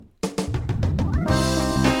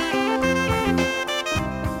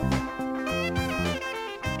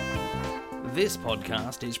This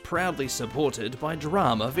podcast is proudly supported by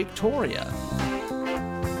Drama Victoria.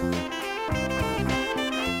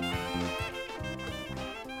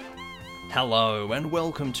 Hello and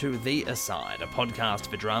welcome to The Aside, a podcast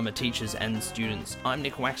for drama teachers and students. I'm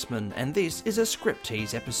Nick Waxman and this is a script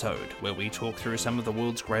tease episode where we talk through some of the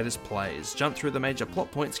world's greatest plays, jump through the major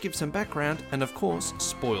plot points, give some background, and of course,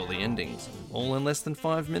 spoil the endings. All in less than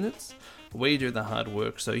 5 minutes? We do the hard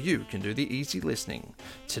work so you can do the easy listening.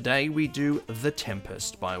 Today we do The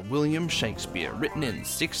Tempest by William Shakespeare, written in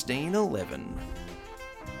 1611.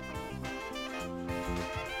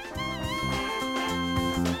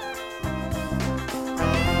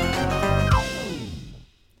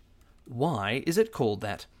 Why is it called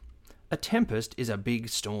that? A tempest is a big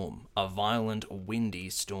storm, a violent, windy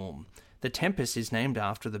storm. The Tempest is named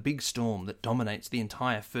after the big storm that dominates the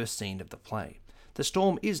entire first scene of the play. The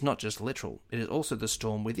storm is not just literal, it is also the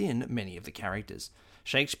storm within many of the characters.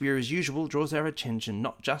 Shakespeare, as usual, draws our attention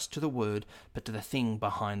not just to the word, but to the thing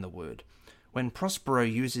behind the word. When Prospero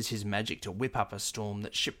uses his magic to whip up a storm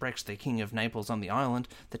that shipwrecks the King of Naples on the island,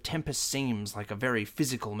 the tempest seems like a very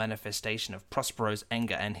physical manifestation of Prospero's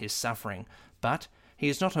anger and his suffering. But he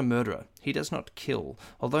is not a murderer, he does not kill.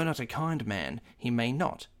 Although not a kind man, he may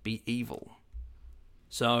not be evil.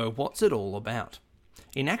 So, what's it all about?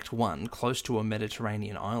 In Act 1, close to a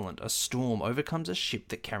Mediterranean island, a storm overcomes a ship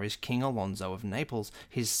that carries King Alonso of Naples,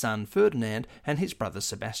 his son Ferdinand, and his brother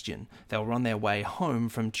Sebastian. They were on their way home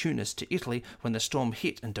from Tunis to Italy when the storm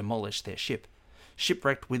hit and demolished their ship.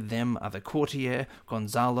 Shipwrecked with them are the courtier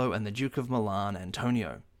Gonzalo and the Duke of Milan,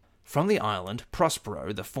 Antonio. From the island,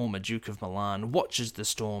 Prospero, the former Duke of Milan, watches the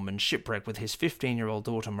storm and shipwreck with his 15-year-old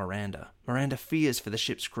daughter Miranda. Miranda fears for the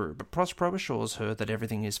ship's crew, but Prospero assures her that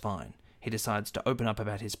everything is fine. He decides to open up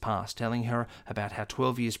about his past, telling her about how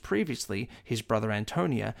 12 years previously his brother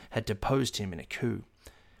Antonio had deposed him in a coup.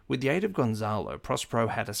 With the aid of Gonzalo, Prospero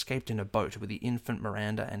had escaped in a boat with the infant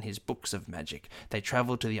Miranda and his books of magic. They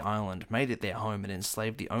travelled to the island, made it their home, and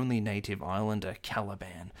enslaved the only native islander,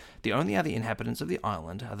 Caliban. The only other inhabitants of the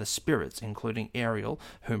island are the spirits, including Ariel,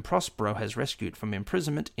 whom Prospero has rescued from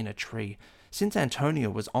imprisonment in a tree. Since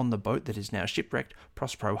Antonio was on the boat that is now shipwrecked,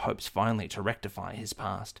 Prospero hopes finally to rectify his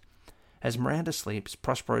past. As Miranda sleeps,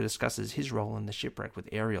 Prospero discusses his role in the shipwreck with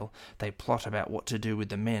Ariel. They plot about what to do with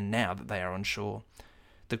the men now that they are on shore.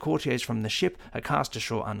 The courtiers from the ship are cast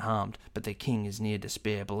ashore unharmed, but their king is near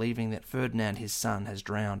despair, believing that Ferdinand, his son, has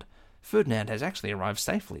drowned. Ferdinand has actually arrived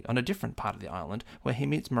safely on a different part of the island, where he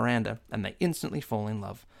meets Miranda, and they instantly fall in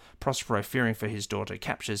love. Prospero, fearing for his daughter,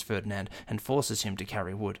 captures Ferdinand and forces him to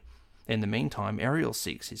carry wood. In the meantime, Ariel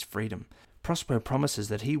seeks his freedom. Prospero promises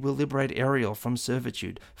that he will liberate Ariel from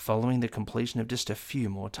servitude, following the completion of just a few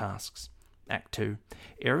more tasks. Act 2.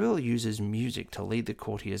 Ariel uses music to lead the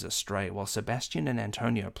courtiers astray, while Sebastian and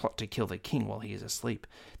Antonio plot to kill the king while he is asleep.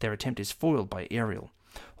 Their attempt is foiled by Ariel.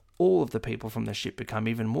 All of the people from the ship become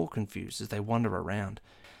even more confused as they wander around.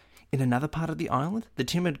 In another part of the island, the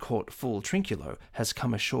timid court fool Trinculo has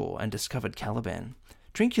come ashore and discovered Caliban.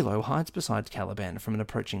 Trinculo hides beside Caliban from an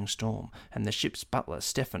approaching storm, and the ship's butler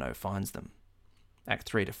Stefano finds them. Act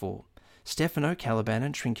 3 to 4. Stefano, Caliban,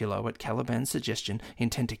 and Trinculo, at Caliban's suggestion,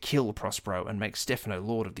 intend to kill Prospero and make Stefano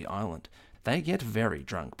lord of the island. They get very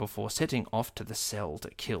drunk before setting off to the cell to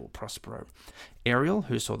kill Prospero. Ariel,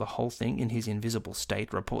 who saw the whole thing in his invisible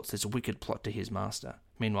state, reports this wicked plot to his master.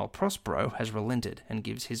 Meanwhile, Prospero has relented and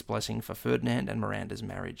gives his blessing for Ferdinand and Miranda's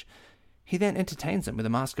marriage. He then entertains them with a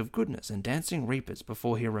mask of goodness and dancing reapers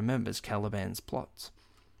before he remembers Caliban's plots.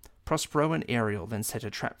 Prospero and Ariel then set a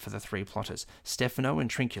trap for the three plotters. Stefano and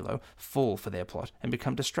Trinculo fall for their plot and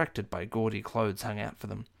become distracted by gaudy clothes hung out for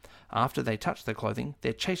them. After they touch the clothing,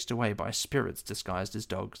 they're chased away by spirits disguised as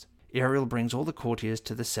dogs. Ariel brings all the courtiers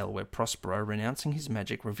to the cell where Prospero, renouncing his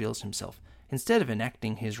magic, reveals himself. Instead of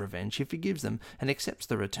enacting his revenge, he forgives them and accepts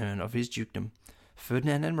the return of his dukedom.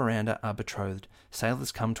 Ferdinand and Miranda are betrothed.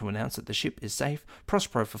 Sailors come to announce that the ship is safe.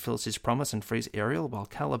 Prospero fulfills his promise and frees Ariel, while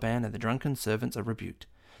Caliban and the drunken servants are rebuked.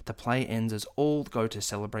 The play ends as all go to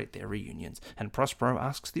celebrate their reunions, and Prospero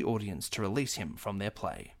asks the audience to release him from their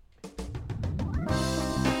play.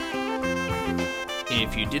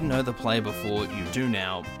 If you didn't know the play before, you do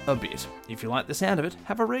now, a bit. If you like the sound of it,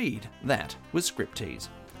 have a read. That was Script Tease.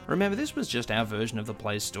 Remember, this was just our version of the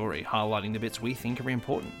play's story, highlighting the bits we think are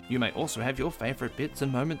important. You may also have your favourite bits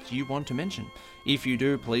and moments you want to mention. If you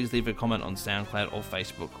do, please leave a comment on SoundCloud or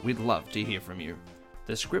Facebook. We'd love to hear from you.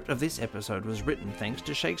 The script of this episode was written thanks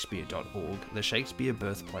to Shakespeare.org, the Shakespeare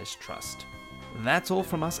Birthplace Trust. That's all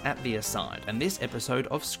from us at The Aside, and this episode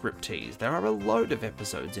of Script Tease. There are a load of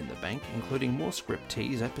episodes in the bank, including more Script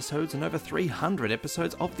Tease episodes and over 300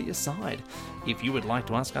 episodes of The Aside. If you would like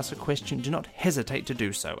to ask us a question, do not hesitate to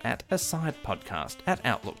do so at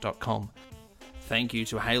asidepodcast@outlook.com. Thank you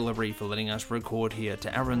to Hailery for letting us record here,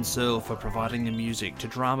 to Aaron Searle for providing the music, to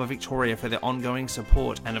Drama Victoria for their ongoing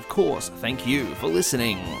support, and of course, thank you for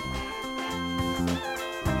listening.